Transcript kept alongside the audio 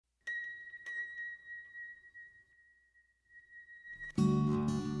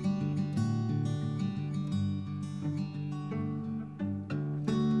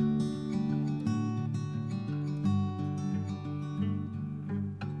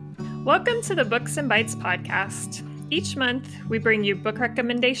Welcome to the Books and Bites podcast. Each month, we bring you book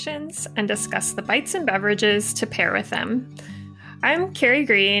recommendations and discuss the bites and beverages to pair with them. I'm Carrie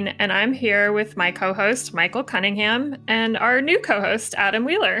Green, and I'm here with my co-host, Michael Cunningham, and our new co-host, Adam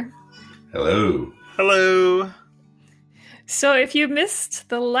Wheeler. Hello. Hello. So if you missed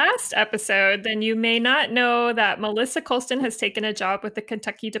the last episode, then you may not know that Melissa Colston has taken a job with the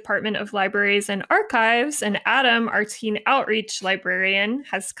Kentucky Department of Libraries and Archives, and Adam, our teen outreach librarian,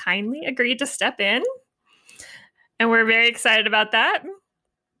 has kindly agreed to step in. And we're very excited about that.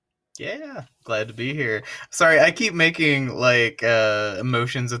 Yeah, glad to be here. Sorry, I keep making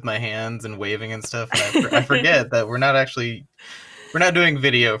emotions with my hands and waving and stuff. And I forget that we're not doing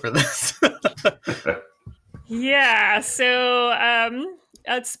video for this. Yeah, so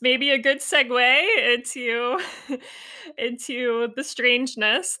that's maybe a good segue into the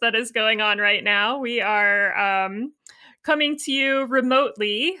strangeness that is going on right now. We are coming to you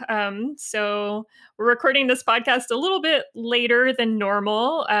remotely, so we're recording this podcast a little bit later than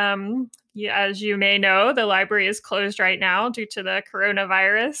normal. As you may know, the library is closed right now due to the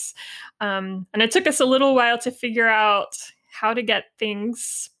coronavirus, and it took us a little while to figure out how to get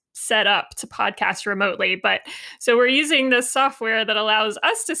things set up to podcast remotely. But so we're using this software that allows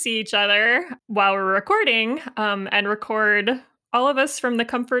us to see each other while we're recording, and record all of us from the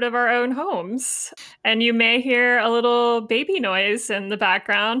comfort of our own homes. And you may hear a little baby noise in the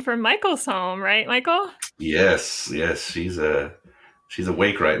background from Michael's home, right, Michael? Yes. She's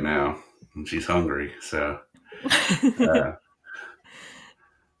awake right now and she's hungry. So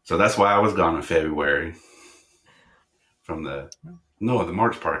that's why I was gone in February from the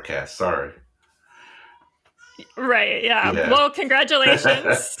March podcast. Sorry. Right. Yeah. Well,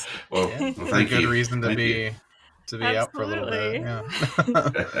 congratulations. Well, thank you. Good reason to be out for a little bit. Yeah.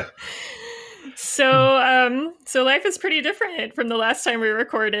 So life is pretty different from the last time we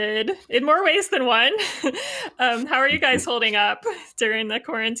recorded in more ways than one. How are you guys holding up during the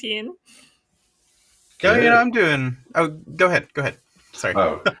quarantine? I'm doing. Oh, go ahead. Sorry.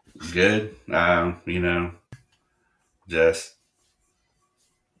 Oh, good. Just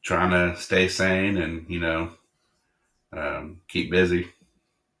trying to stay sane and, keep busy.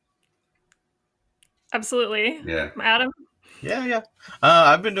 Absolutely. Yeah. Adam? Yeah.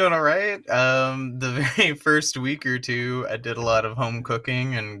 I've been doing all right. The very first week or two, I did a lot of home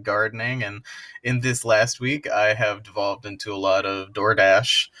cooking and gardening. And in this last week, I have devolved into a lot of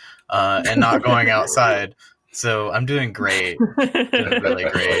DoorDash and not going outside. So I'm doing great. Doing really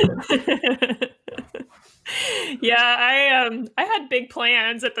great. Yeah, I had big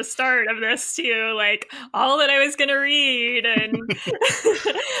plans at the start of this too, like all that I was going to read and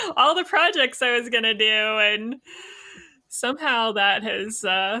all the projects I was going to do, and somehow that has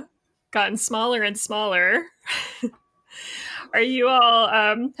gotten smaller and smaller. Are you all,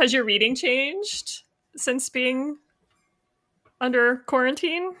 has your reading changed since being under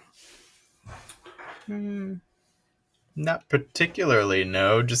quarantine? Not particularly,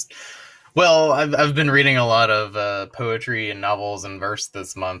 no. Well, I've been reading a lot of poetry and novels and verse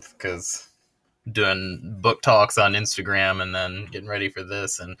this month because doing book talks on Instagram and then getting ready for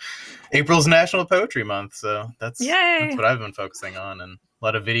this. And April's National Poetry Month, so that's what I've been focusing on, and a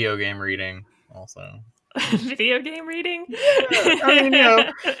lot of video game reading also. Video game reading? Yeah, I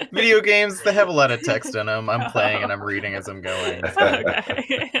mean, video games, they have a lot of text in them. I'm playing and I'm reading as I'm going. So.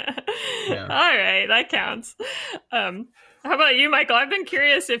 Okay. Yeah. All right, that counts. How about you, Michael? I've been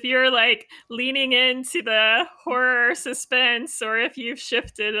curious if you're leaning into the horror suspense or if you've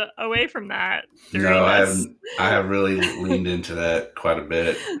shifted away from that. No, I have really leaned into that quite a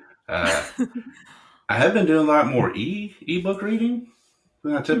bit. I have been doing a lot more ebook reading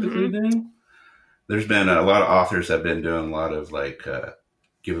than I typically do. There's been a lot of authors that have been doing a lot of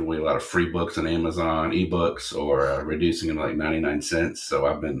giving away a lot of free books on Amazon, ebooks, or reducing them to 99 cents. So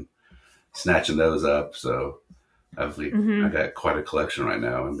I've been snatching those up. So I got quite a collection right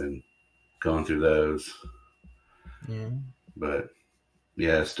now. I've been going through those. Yeah. But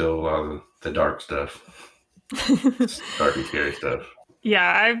yeah, still a lot of the dark stuff. Dark and scary stuff.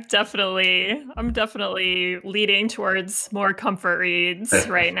 Yeah, I'm definitely leading towards more comfort reads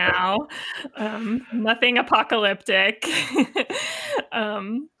right now. Nothing apocalyptic.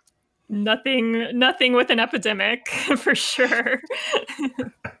 Nothing with an epidemic for sure.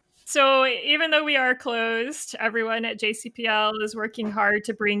 So even though we are closed, everyone at JCPL is working hard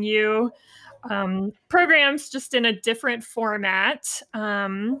to bring you programs just in a different format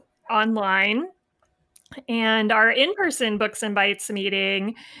online. And our in-person Books and Bites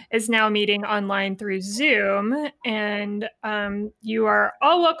meeting is now meeting online through Zoom. And you are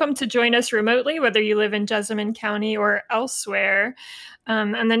all welcome to join us remotely, whether you live in Jessamine County or elsewhere.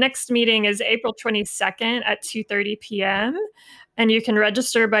 And the next meeting is April 22nd at 2:30 p.m. And you can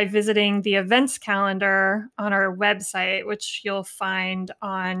register by visiting the events calendar on our website, which you'll find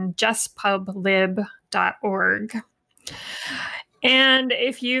on justpublib.org. And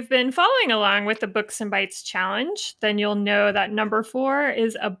if you've been following along with the Books and Bites challenge, then you'll know that number 4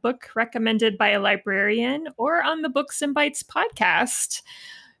 is a book recommended by a librarian or on the Books and Bites podcast.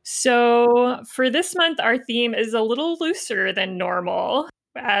 So for this month, our theme is a little looser than normal.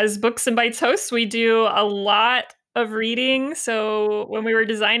 As Books and Bites hosts, we do a lot of reading. So when we were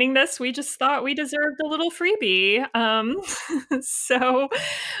designing this, we just thought we deserved a little freebie.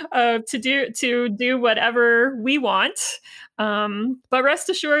 To do whatever we want. But rest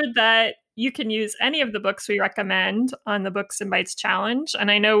assured that you can use any of the books we recommend on the Books and Bites challenge. And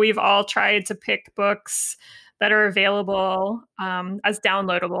I know we've all tried to pick books that are available as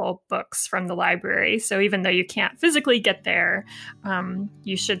downloadable books from the library. So even though you can't physically get there,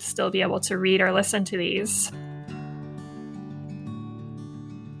 you should still be able to read or listen to these.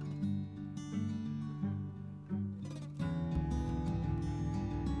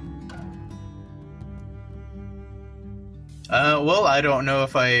 Well, I don't know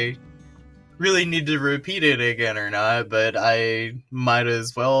if I really need to repeat it again or not, but I might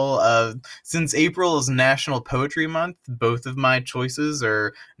as well. Since April is National Poetry Month, both of my choices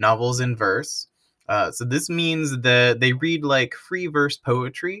are novels in verse. So this means that they read like free verse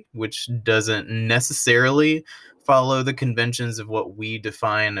poetry, which doesn't necessarily follow the conventions of what we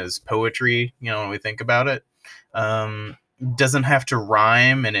define as poetry, when we think about it. Doesn't have to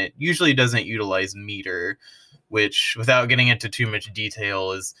rhyme, and it usually doesn't utilize meter, which, without getting into too much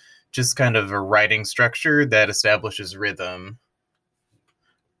detail, is just kind of a writing structure that establishes rhythm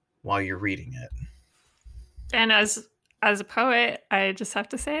while you're reading it. And as a poet, I just have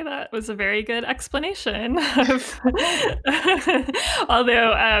to say that was a very good explanation.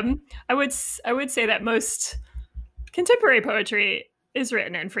 Although I would say that most contemporary poetry is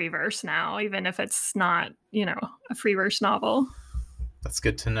written in free verse now, even if it's not, a free verse novel. That's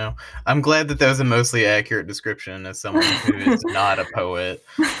good to know. I'm glad that was a mostly accurate description as someone who is not a poet.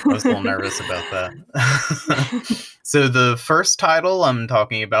 I was a little nervous about that. So the first title I'm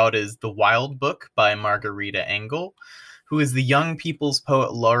talking about is The Wild Book by Margarita Engel, who is the Young People's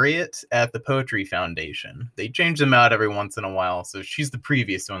Poet Laureate at the Poetry Foundation. They change them out every once in a while, so she's the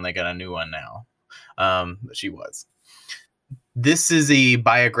previous one. They got a new one now. But she was. This is a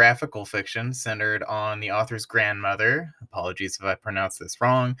biographical fiction centered on the author's grandmother, apologies if I pronounce this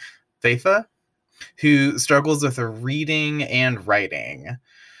wrong, Feifa, who struggles with her reading and writing.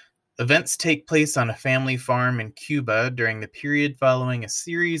 Events take place on a family farm in Cuba during the period following a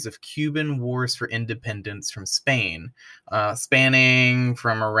series of Cuban wars for independence from Spain, spanning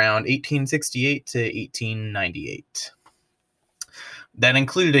from around 1868 to 1898. That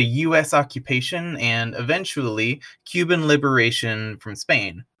included a U.S. occupation and, eventually, Cuban liberation from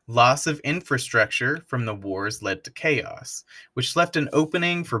Spain. Loss of infrastructure from the wars led to chaos, which left an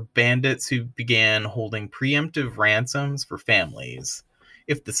opening for bandits who began holding preemptive ransoms for families.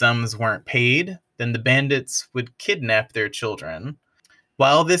 If the sums weren't paid, then the bandits would kidnap their children.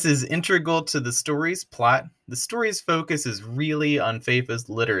 While this is integral to the story's plot, the story's focus is really on Feifa's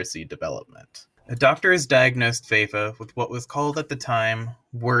literacy development. A doctor has diagnosed Feifa with what was called at the time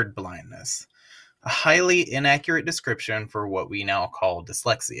word blindness, a highly inaccurate description for what we now call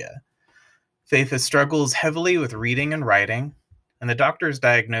dyslexia. Feifa struggles heavily with reading and writing, and the doctor's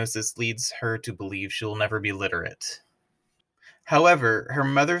diagnosis leads her to believe she'll never be literate. However, her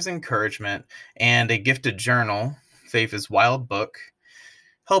mother's encouragement and a gifted journal, Feifa's Wild Book,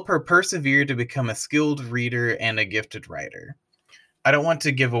 help her persevere to become a skilled reader and a gifted writer. I don't want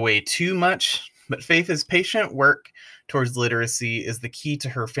to give away too much, but Feifa's patient work towards literacy is the key to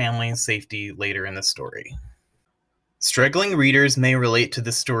her family's safety later in the story. Struggling readers may relate to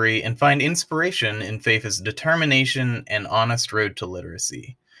this story and find inspiration in Feifa's determination and honest road to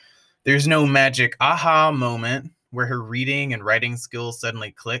literacy. There's no magic aha moment where her reading and writing skills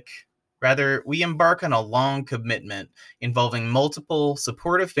suddenly click. Rather, we embark on a long commitment involving multiple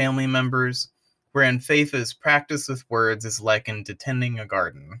supportive family members, wherein Feifa's practice with words is likened to tending a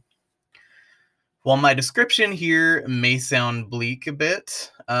garden. While my description here may sound bleak a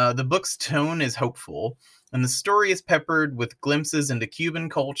bit, the book's tone is hopeful, and the story is peppered with glimpses into Cuban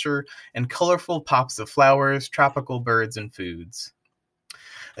culture and colorful pops of flowers, tropical birds, and foods.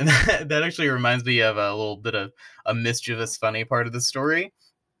 And that actually reminds me of a little bit of a mischievous, funny part of the story.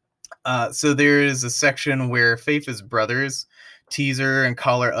 So there's a section where Faith's brothers tease her and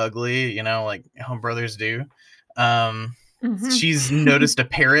call her ugly, like how brothers do. She's noticed a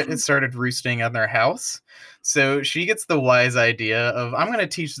parrot has started roosting on their house. So she gets the wise idea of, I'm going to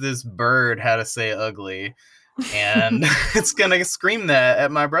teach this bird how to say ugly. And it's going to scream that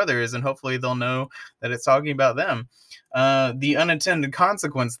at my brothers, and hopefully they'll know that it's talking about them. The unintended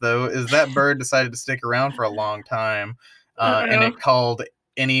consequence, though, is that bird decided to stick around for a long time. And it called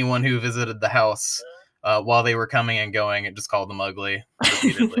anyone who visited the house while they were coming and going, it just called them ugly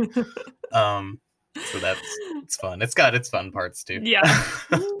repeatedly. So it's fun. It's got its fun parts too. Yeah.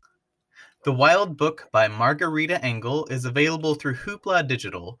 The Wild Book by Margarita Engel is available through Hoopla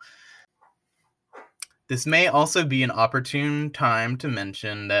Digital. This may also be an opportune time to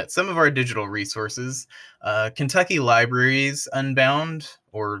mention that some of our digital resources, Kentucky Libraries Unbound,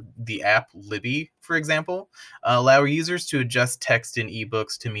 or the app Libby, for example, allow users to adjust text in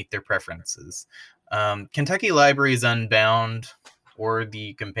ebooks to meet their preferences. Kentucky Libraries Unbound, or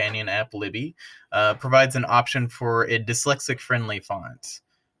the companion app Libby, provides an option for a dyslexic-friendly font.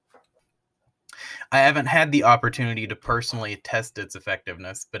 I haven't had the opportunity to personally test its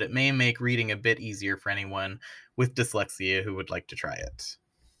effectiveness, but it may make reading a bit easier for anyone with dyslexia who would like to try it.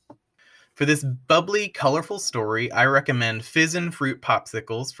 For this bubbly, colorful story, I recommend Fizz and Fruit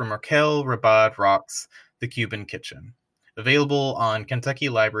Popsicles from Raquel Rabad Rock's The Cuban Kitchen. Available on Kentucky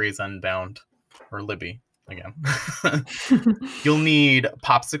Libraries Unbound, or Libby, again. You'll need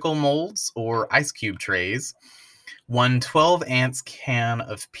popsicle molds or ice cube trays, 1 12-ounce can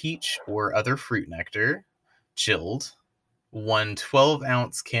of peach or other fruit nectar, chilled, 1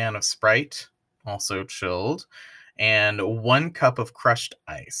 12-ounce can of Sprite, also chilled, and 1 cup of crushed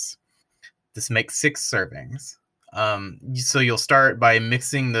ice. This makes 6 servings. So you'll start by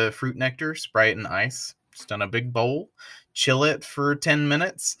mixing the fruit nectar, Sprite, and ice just in a big bowl. Chill it for 10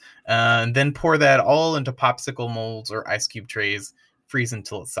 minutes, and then pour that all into popsicle molds or ice cube trays. Freeze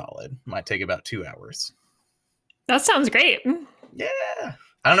until it's solid. Might take about 2 hours. That sounds great. Yeah.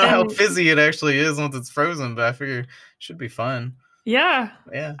 I don't know how fizzy it actually is once it's frozen, but I figure it should be fun. Yeah.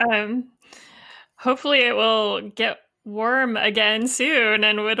 Yeah. Hopefully it will get warm again soon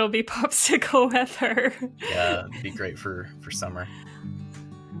and it'll be popsicle weather. Yeah, it'd be great for summer.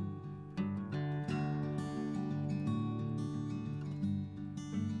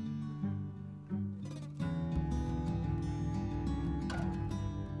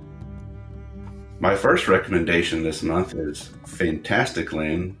 My first recommendation this month is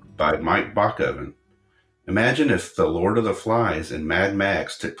Fantasticland by Mike Bockoven. Imagine if The Lord of the Flies and Mad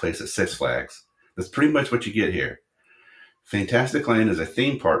Max took place at Six Flags. That's pretty much what you get here. Fantasticland is a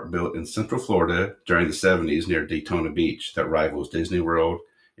theme park built in Central Florida during the 70s near Daytona Beach that rivals Disney World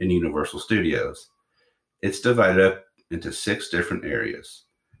and Universal Studios. It's divided up into 6 different areas: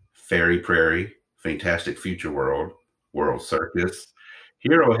 Fairy Prairie, Fantastic Future World, World Circus,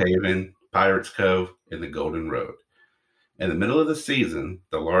 Hero Haven, Pirates Cove, and the Golden Road. In the middle of the season,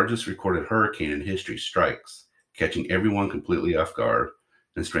 the largest recorded hurricane in history strikes, catching everyone completely off guard,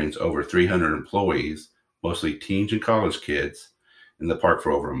 and strains over 300 employees, mostly teens and college kids, in the park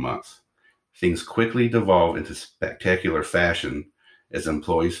for over a month. Things quickly devolve into spectacular fashion as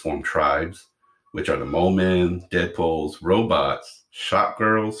employees form tribes, which are the Mole Men, Deadpools, robots, shop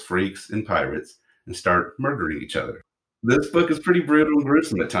girls, freaks, and pirates, and start murdering each other. This book is pretty brutal and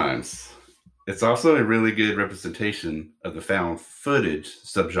gruesome at times. It's also a really good representation of the found footage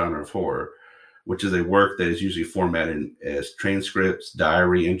subgenre of horror, which is a work that is usually formatted as transcripts,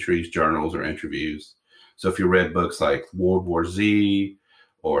 diary entries, journals, or interviews. So if you read books like World War Z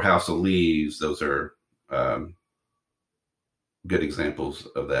or House of Leaves, those are good examples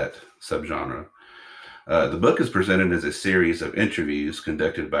of that subgenre. The book is presented as a series of interviews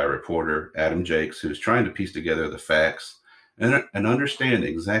conducted by reporter Adam Jakes, who's trying to piece together the facts and understand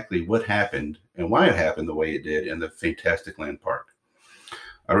exactly what happened and why it happened the way it did in the Fantasticland Park.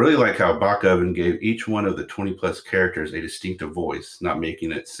 I really like how Bockoven gave each one of the 20-plus characters a distinctive voice, not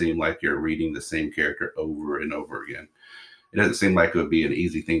making it seem like you're reading the same character over and over again. It doesn't seem like it would be an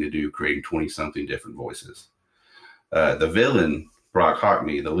easy thing to do, creating 20-something different voices. The villain, Brock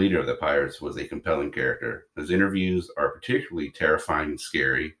Hockney, the leader of the pirates, was a compelling character. His interviews are particularly terrifying and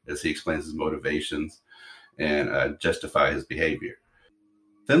scary as he explains his motivations and justify his behavior.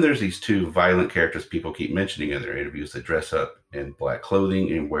 Then there's these 2 violent characters people keep mentioning in their interviews that dress up in black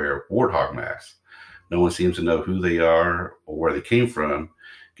clothing and wear warthog masks. No one seems to know who they are or where they came from,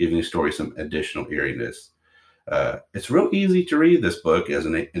 giving the story some additional eeriness. It's real easy to read this book as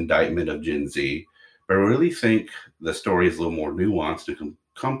an indictment of Gen Z, but I really think the story is a little more nuanced and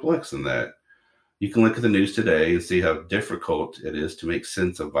complex than that. You can look at the news today and see how difficult it is to make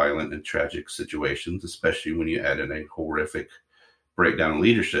sense of violent and tragic situations, especially when you add in a horrific breakdown in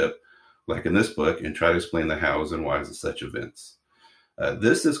leadership, like in this book, and try to explain the hows and whys of such events.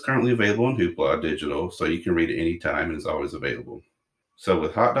 This is currently available on Hoopla Digital, so you can read it anytime and is always available. So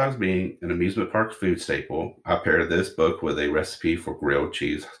with hot dogs being an amusement park food staple, I paired this book with a recipe for grilled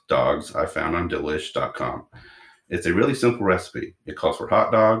cheese dogs I found on delish.com. It's a really simple recipe. It calls for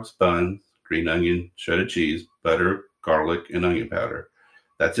hot dogs, buns, green onion, shredded cheese, butter, garlic, and onion powder.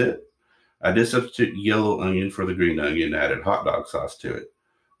 That's it. I did substitute yellow onion for the green onion and added hot dog sauce to it.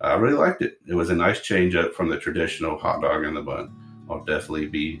 I really liked it. It was a nice change up from the traditional hot dog in the bun. I'll definitely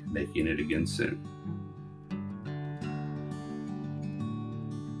be making it again soon.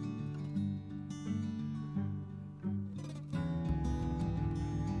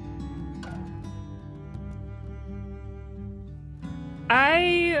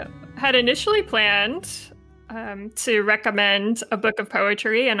 I had initially planned to recommend a book of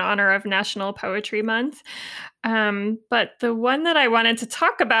poetry in honor of National Poetry Month. But the one that I wanted to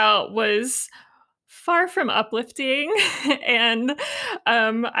talk about was far from uplifting. And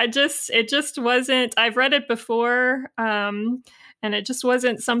it just wasn't, I've read it before, and it just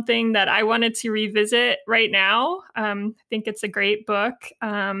wasn't something that I wanted to revisit right now. I think it's a great book,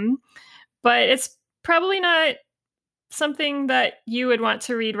 but it's probably not something that you would want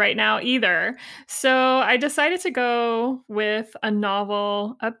to read right now either. So I decided to go with a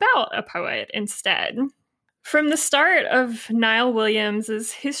novel about a poet instead. From the start of Niall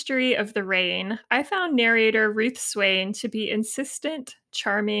Williams's History of the Rain, I found narrator Ruth Swain to be insistent,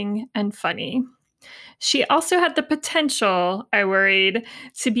 charming, and funny. She also had the potential, I worried,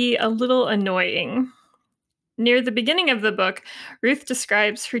 to be a little annoying. Near the beginning of the book, Ruth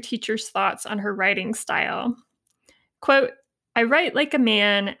describes her teacher's thoughts on her writing style. Quote, "I write like a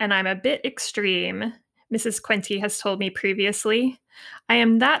man and I'm a bit extreme," Mrs. Quenty has told me previously. "I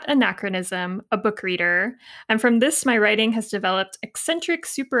am that anachronism, a book reader, and from this my writing has developed eccentric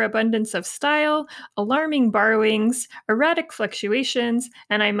superabundance of style, alarming borrowings, erratic fluctuations,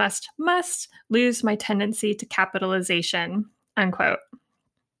 and I must lose my tendency to capitalization," unquote.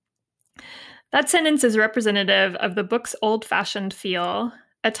 That sentence is representative of the book's old-fashioned feel.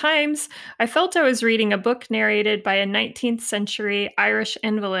 At times, I felt I was reading a book narrated by a 19th century Irish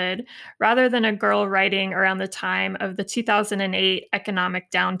invalid rather than a girl writing around the time of the 2008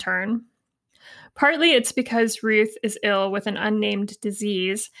 economic downturn. Partly it's because Ruth is ill with an unnamed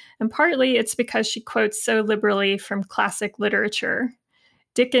disease, and partly it's because she quotes so liberally from classic literature.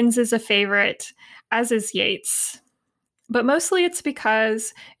 Dickens is a favorite, as is Yeats. But mostly it's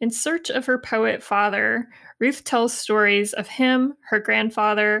because, in search of her poet father, Ruth tells stories of him, her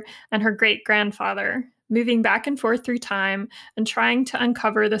grandfather, and her great-grandfather, moving back and forth through time and trying to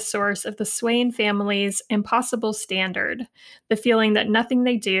uncover the source of the Swain family's impossible standard, the feeling that nothing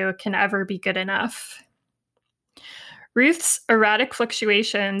they do can ever be good enough. Ruth's erratic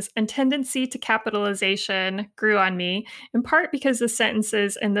fluctuations and tendency to capitalization grew on me, in part because the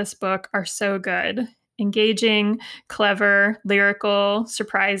sentences in this book are so good. Engaging, clever, lyrical,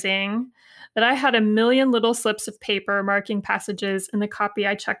 surprising, that I had a million little slips of paper marking passages in the copy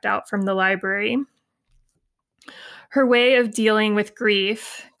I checked out from the library. Her way of dealing with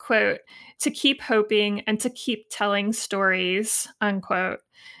grief, quote, "to keep hoping and to keep telling stories," unquote,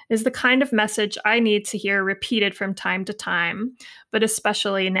 is the kind of message I need to hear repeated from time to time, but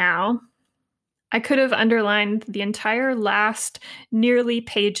especially now. I could have underlined the entire last, nearly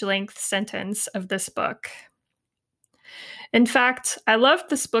page-length sentence of this book. In fact, I loved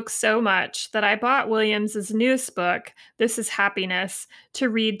this book so much that I bought Williams's newest book, This Is Happiness, to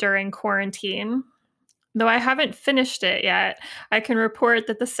read during quarantine. Though I haven't finished it yet, I can report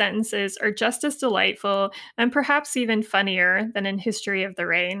that the sentences are just as delightful and perhaps even funnier than in History of the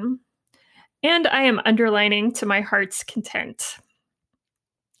Rain. And I am underlining to my heart's content.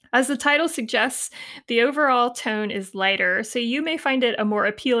 As the title suggests, the overall tone is lighter, so you may find it a more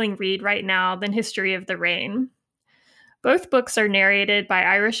appealing read right now than History of the Rain. Both books are narrated by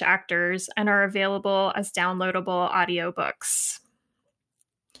Irish actors and are available as downloadable audiobooks.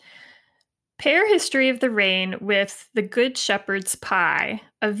 Pair History of the Rain with The Good Shepherd's Pie,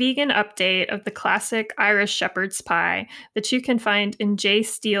 a vegan update of the classic Irish shepherd's pie that you can find in Jay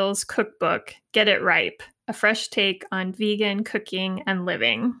Steele's cookbook, Get It Ripe, a fresh take on vegan cooking and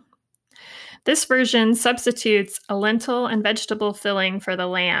living. This version substitutes a lentil and vegetable filling for the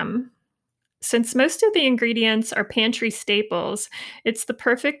lamb. Since most of the ingredients are pantry staples, it's the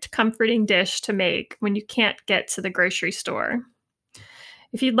perfect comforting dish to make when you can't get to the grocery store.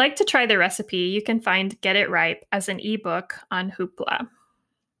 If you'd like to try the recipe, you can find Get It Ripe as an ebook on Hoopla.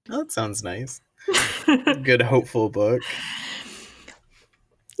 Oh, that sounds nice. Good, hopeful book.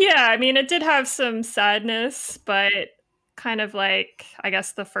 Yeah, I mean, it did have some sadness, but kind of like, I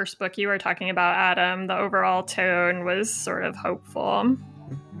guess, the first book you were talking about, Adam, the overall tone was sort of hopeful.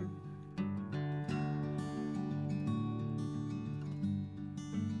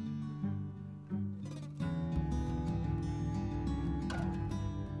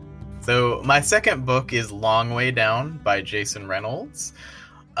 So my second book is Long Way Down by Jason Reynolds.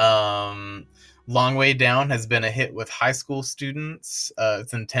 Long Way Down has been a hit with high school students,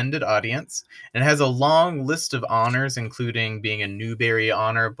 its intended audience, and it has a long list of honors, including being a Newbery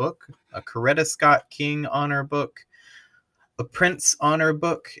Honor Book, a Coretta Scott King Honor Book, a Prince Honor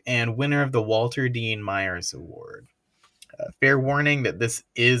Book, and winner of the Walter Dean Myers Award. Fair warning that this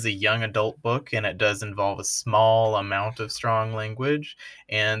is a young adult book, and it does involve a small amount of strong language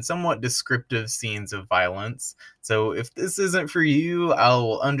and somewhat descriptive scenes of violence. So if this isn't for you,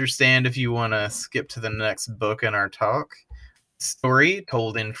 I'll understand if you want to skip to the next book in our talk. Story,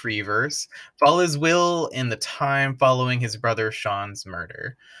 told in free verse, follows Will in the time following his brother Sean's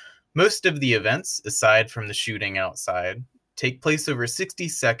murder. Most of the events, aside from the shooting outside, take place over a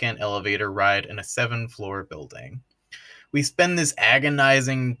 60-second elevator ride in a 7-floor building. We spend this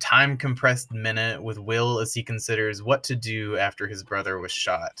agonizing, time-compressed minute with Will as he considers what to do after his brother was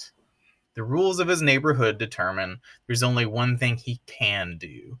shot. The rules of his neighborhood determine there's only one thing he can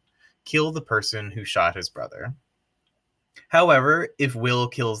do: kill the person who shot his brother. However, if Will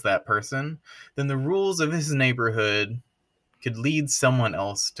kills that person, then the rules of his neighborhood could lead someone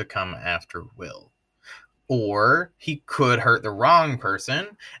else to come after Will. Or he could hurt the wrong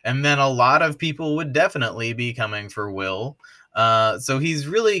person, and then a lot of people would definitely be coming for Will. So he's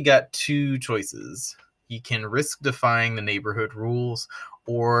really got two choices. He can risk defying the neighborhood rules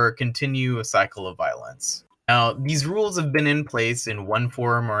or continue a cycle of violence. Now, these rules have been in place in one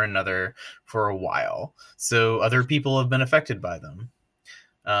form or another for a while, so other people have been affected by them.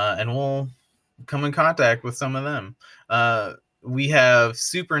 And we'll come in contact with some of them. We have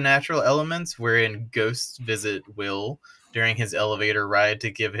supernatural elements wherein ghosts visit Will during his elevator ride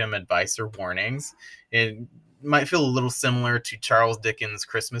to give him advice or warnings. It might feel a little similar to Charles Dickens'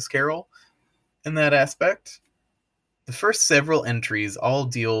 Christmas Carol in that aspect. The first several entries all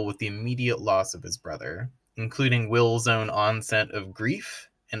deal with the immediate loss of his brother, including Will's own onset of grief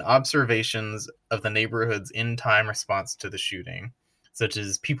and observations of the neighborhood's in-time response to the shooting, such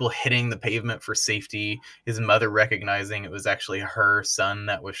as people hitting the pavement for safety, his mother recognizing it was actually her son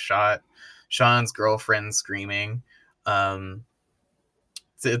that was shot, Sean's girlfriend screaming.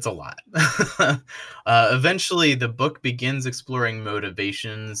 It's a lot. Eventually, the book begins exploring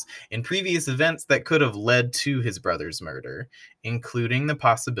motivations in previous events that could have led to his brother's murder, including the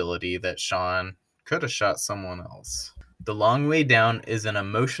possibility that Sean could have shot someone else. The Long Way Down is an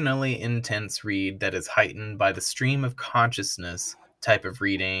emotionally intense read that is heightened by the stream of consciousness type of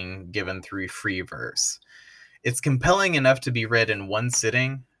reading given through free verse. It's compelling enough to be read in one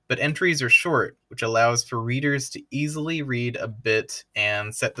sitting, but entries are short, which allows for readers to easily read a bit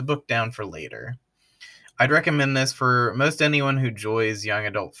and set the book down for later. I'd recommend this for most anyone who enjoys young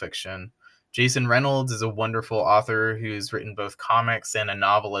adult fiction. Jason Reynolds is a wonderful author who's written both comics and a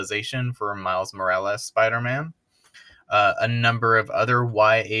novelization for Miles Morales' Spider-Man, a number of other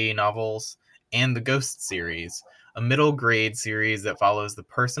YA novels, and the Ghost series, a middle grade series that follows the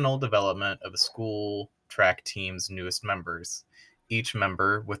personal development of a school track team's newest members, each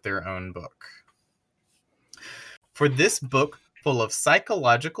member with their own book. For this book full of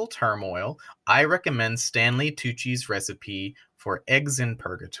psychological turmoil, I recommend Stanley Tucci's recipe for Eggs in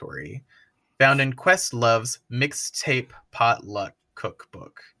Purgatory, found in Questlove's Mixtape Potluck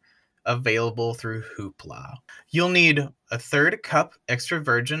Cookbook, available through Hoopla. You'll need a 1/3 cup extra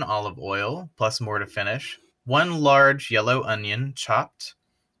virgin olive oil, plus more to finish, 1 large yellow onion chopped,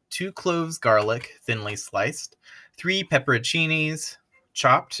 2 cloves garlic thinly sliced, 3 pepperoncinis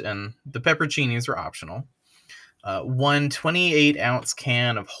chopped, and the pepperoncinis are optional, 1 28-ounce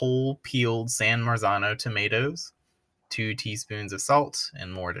can of whole peeled San Marzano tomatoes, 2 teaspoons of salt,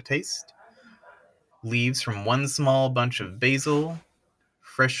 and more to taste, leaves from 1 small bunch of basil,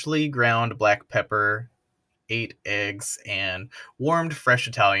 freshly ground black pepper, 8 eggs, and warmed fresh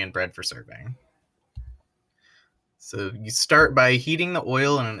Italian bread for serving. So you start by heating the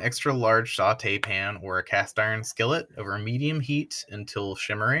oil in an extra large saute pan or a cast iron skillet over medium heat until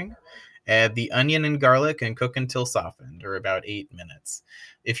shimmering. Add the onion and garlic and cook until softened, or about 8 minutes.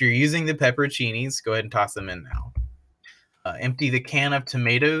 If you're using the pepperoncinis, go ahead and toss them in now. Empty the can of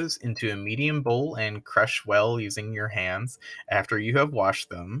tomatoes into a medium bowl and crush well using your hands after you have washed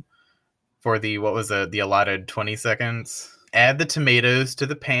them for the allotted 20 seconds. Add the tomatoes to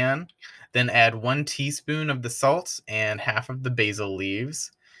the pan. Then add 1 teaspoon of the salt and half of the basil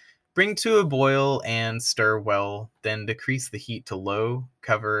leaves. Bring to a boil and stir well, then decrease the heat to low,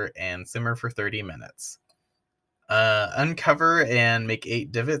 cover, and simmer for 30 minutes. Uncover and make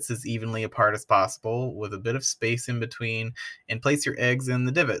 8 divots as evenly apart as possible, with a bit of space in between, and place your eggs in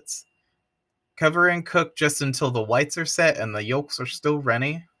the divots. Cover and cook just until the whites are set and the yolks are still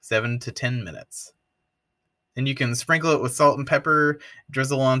runny, 7 to 10 minutes. And you can sprinkle it with salt and pepper,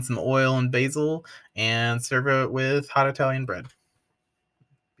 drizzle on some oil and basil, and serve it with hot Italian bread.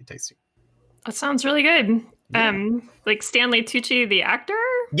 Be tasty. That sounds really good. Yeah. Like Stanley Tucci, the actor?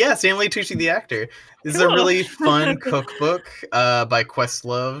 Yeah, Stanley Tucci, the actor. This is a really fun cookbook by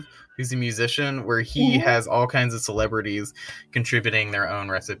Questlove, who's a musician, where he has all kinds of celebrities contributing their own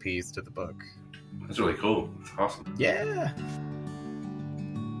recipes to the book. That's really cool. That's awesome. Yeah.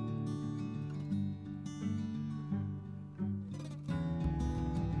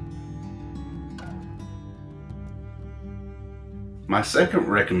 My second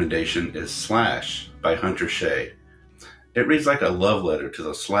recommendation is Slash by Hunter Shea. It reads like a love letter to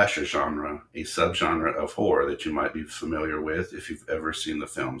the slasher genre, a subgenre of horror that you might be familiar with if you've ever seen the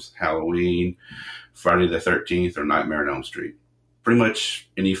films Halloween, Friday the 13th, or Nightmare on Elm Street. Pretty much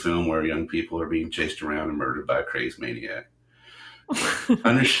any film where young people are being chased around and murdered by a crazed maniac.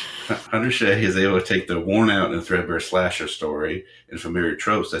 Hunter Shea is able to take the worn-out and threadbare slasher story and familiar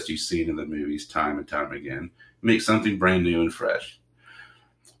tropes that you've seen in the movies time and time again, and make something brand new and fresh.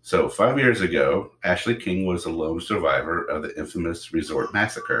 So, 5 years ago, Ashley King was a lone survivor of the infamous resort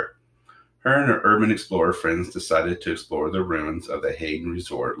massacre. Her and her urban explorer friends decided to explore the ruins of the Hayden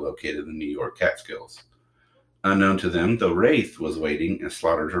Resort located in the New York Catskills. Unknown to them, the Wraith was waiting and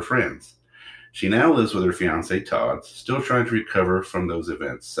slaughtered her friends. She now lives with her fiancé Todd, still trying to recover from those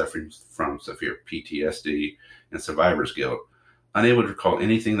events, suffering from severe PTSD and survivor's guilt, unable to recall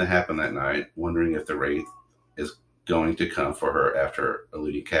anything that happened that night, wondering if the Wraith is going to come for her after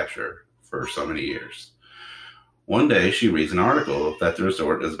eluding capture for so many years. One day, she reads an article that the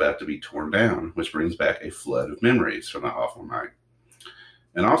resort is about to be torn down, which brings back a flood of memories from that awful night.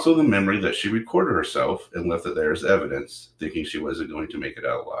 And also the memory that she recorded herself and left it there as evidence, thinking she wasn't going to make it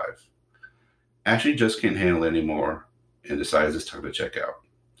out alive. Ashley just can't handle it anymore and decides it's time to check out.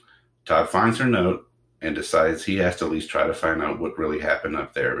 Todd finds her note and decides he has to at least try to find out what really happened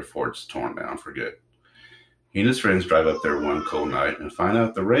up there before it's torn down for good. He and his friends drive up there one cold night and find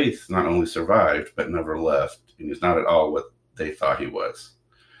out the Wraith not only survived, but never left, and he's not at all what they thought he was.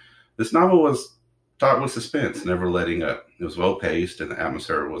 This novel was taut with suspense, never letting up. It was well-paced, and the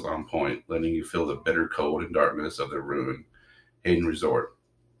atmosphere was on point, letting you feel the bitter cold and darkness of the ruined Hayden Resort.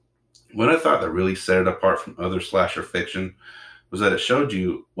 What I thought that really set it apart from other slasher fiction was that it showed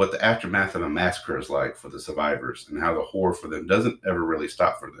you what the aftermath of a massacre is like for the survivors, and how the horror for them doesn't ever really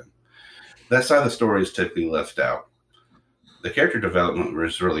stop for them. That side of the story is typically left out. The character development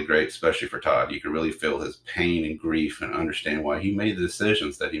was really great, especially for Todd. You could really feel his pain and grief and understand why he made the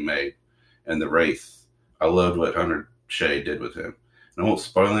decisions that he made. And the Wraith, I loved what Hunter Shea did with him. And I won't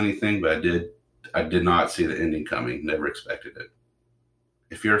spoil anything, but I did not see the ending coming. Never expected it.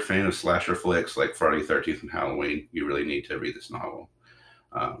 If you're a fan of slasher flicks like Friday the 13th and Halloween, you really need to read this novel.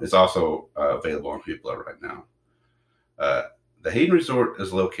 It's also available on Hoopla right now. The Hayden Resort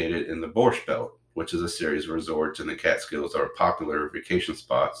is located in the Borscht Belt, which is a series of resorts in the Catskills that are popular vacation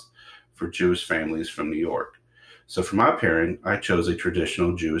spots for Jewish families from New York. So for my pairing, I chose a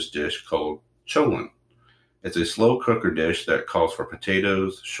traditional Jewish dish called cholent. It's a slow cooker dish that calls for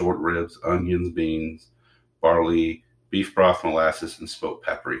potatoes, short ribs, onions, beans, barley, beef broth, molasses, and smoked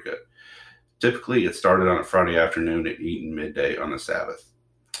paprika. Typically, it's started on a Friday afternoon and eaten midday on the Sabbath.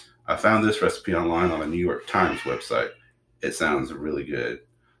 I found this recipe online on the New York Times website. It sounds really good.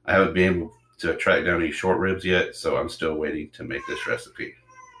 I haven't been able to track down any short ribs yet, so I'm still waiting to make this recipe.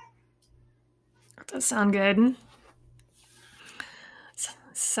 That does sound good.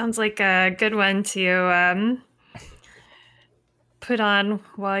 Sounds like a good one to put on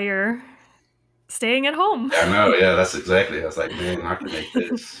while you're staying at home. I know, yeah, that's exactly. I was like, man, I can make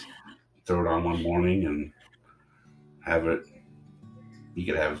this. Throw it on one morning and have it. You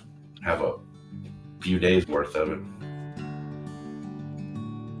could have a few days worth of it.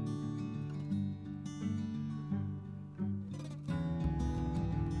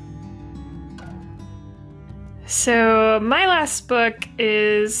 So my last book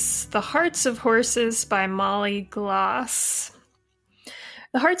is The Hearts of Horses by Molly Gloss.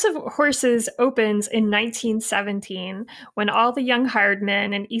 The Hearts of Horses opens in 1917 when all the young hired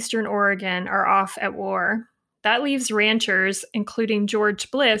men in Eastern Oregon are off at war. That leaves ranchers, including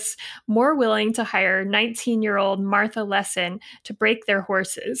George Bliss, more willing to hire 19-year-old Martha Lesson to break their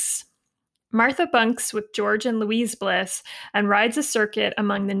horses. Martha bunks with George and Louise Bliss and rides a circuit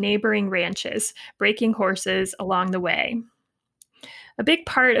among the neighboring ranches, breaking horses along the way. A big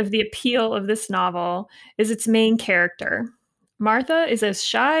part of the appeal of this novel is its main character. Martha is as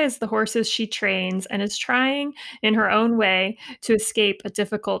shy as the horses she trains and is trying, in her own way, to escape a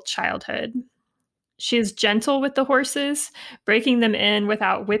difficult childhood. She is gentle with the horses, breaking them in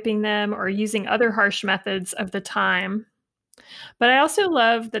without whipping them or using other harsh methods of the time. But I also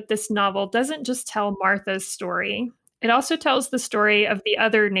love that this novel doesn't just tell Martha's story. It also tells the story of the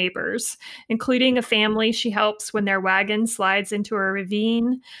other neighbors, including a family she helps when their wagon slides into a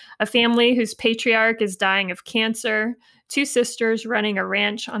ravine, a family whose patriarch is dying of cancer, two sisters running a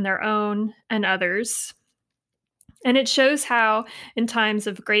ranch on their own, and others. And it shows how, in times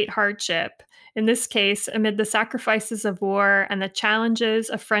of great hardship, in this case, amid the sacrifices of war and the challenges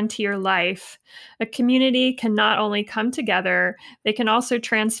of frontier life, a community can not only come together, they can also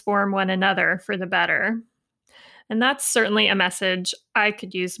transform one another for the better. And that's certainly a message I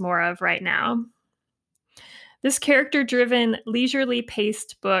could use more of right now. This character-driven, leisurely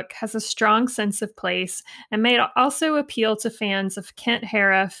paced book has a strong sense of place and may also appeal to fans of Kent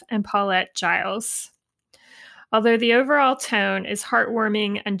Harif and Paulette Giles. Although the overall tone is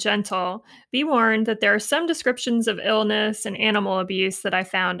heartwarming and gentle, be warned that there are some descriptions of illness and animal abuse that I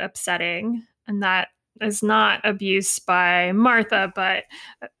found upsetting, and that is not abuse by Martha, but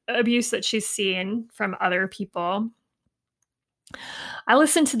abuse that she's seen from other people. I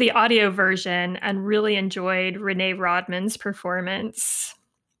listened to the audio version and really enjoyed Renee Rodman's performance.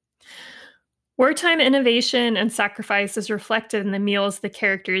 Wartime innovation and sacrifice is reflected in the meals the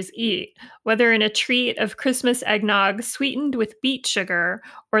characters eat, whether in a treat of Christmas eggnog sweetened with beet sugar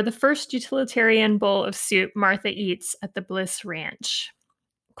or the first utilitarian bowl of soup Martha eats at the Bliss Ranch.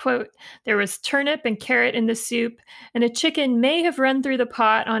 Quote, "There was turnip and carrot in the soup, and a chicken may have run through the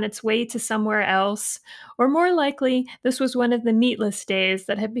pot on its way to somewhere else, or more likely, this was one of the meatless days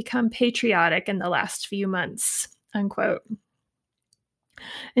that have become patriotic in the last few months." Unquote.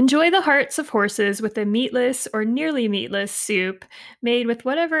 Enjoy the hearts of horses with a meatless or nearly meatless soup made with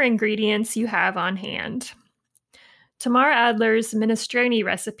whatever ingredients you have on hand. Tamar Adler's minestrone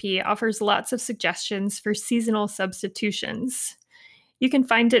recipe offers lots of suggestions for seasonal substitutions. You can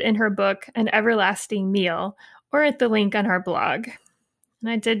find it in her book, An Everlasting Meal, or at the link on our blog.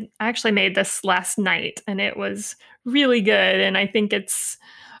 And I actually made this last night, and it was really good, and I think it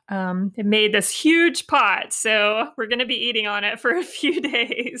made this huge pot, so we're going to be eating on it for a few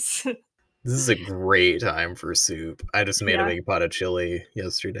days. This is a great time for soup. I just made a big pot of chili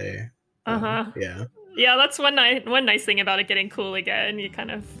yesterday. Yeah. Yeah, that's one nice thing about it getting cool again. You kind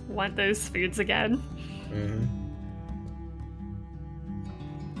of want those foods again. Mm-hmm.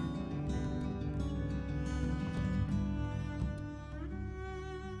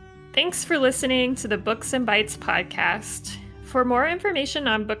 Thanks for listening to the Books and Bites podcast. For more information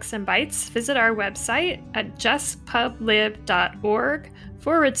on Books and Bites, visit our website at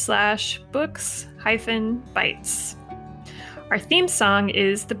justpublib.org/books-bites. Our theme song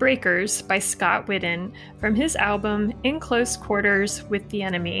is The Breakers by Scott Whitten from his album In Close Quarters with the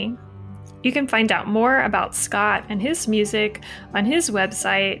Enemy. You can find out more about Scott and his music on his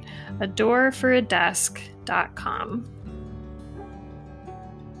website, adoreforadesk.com.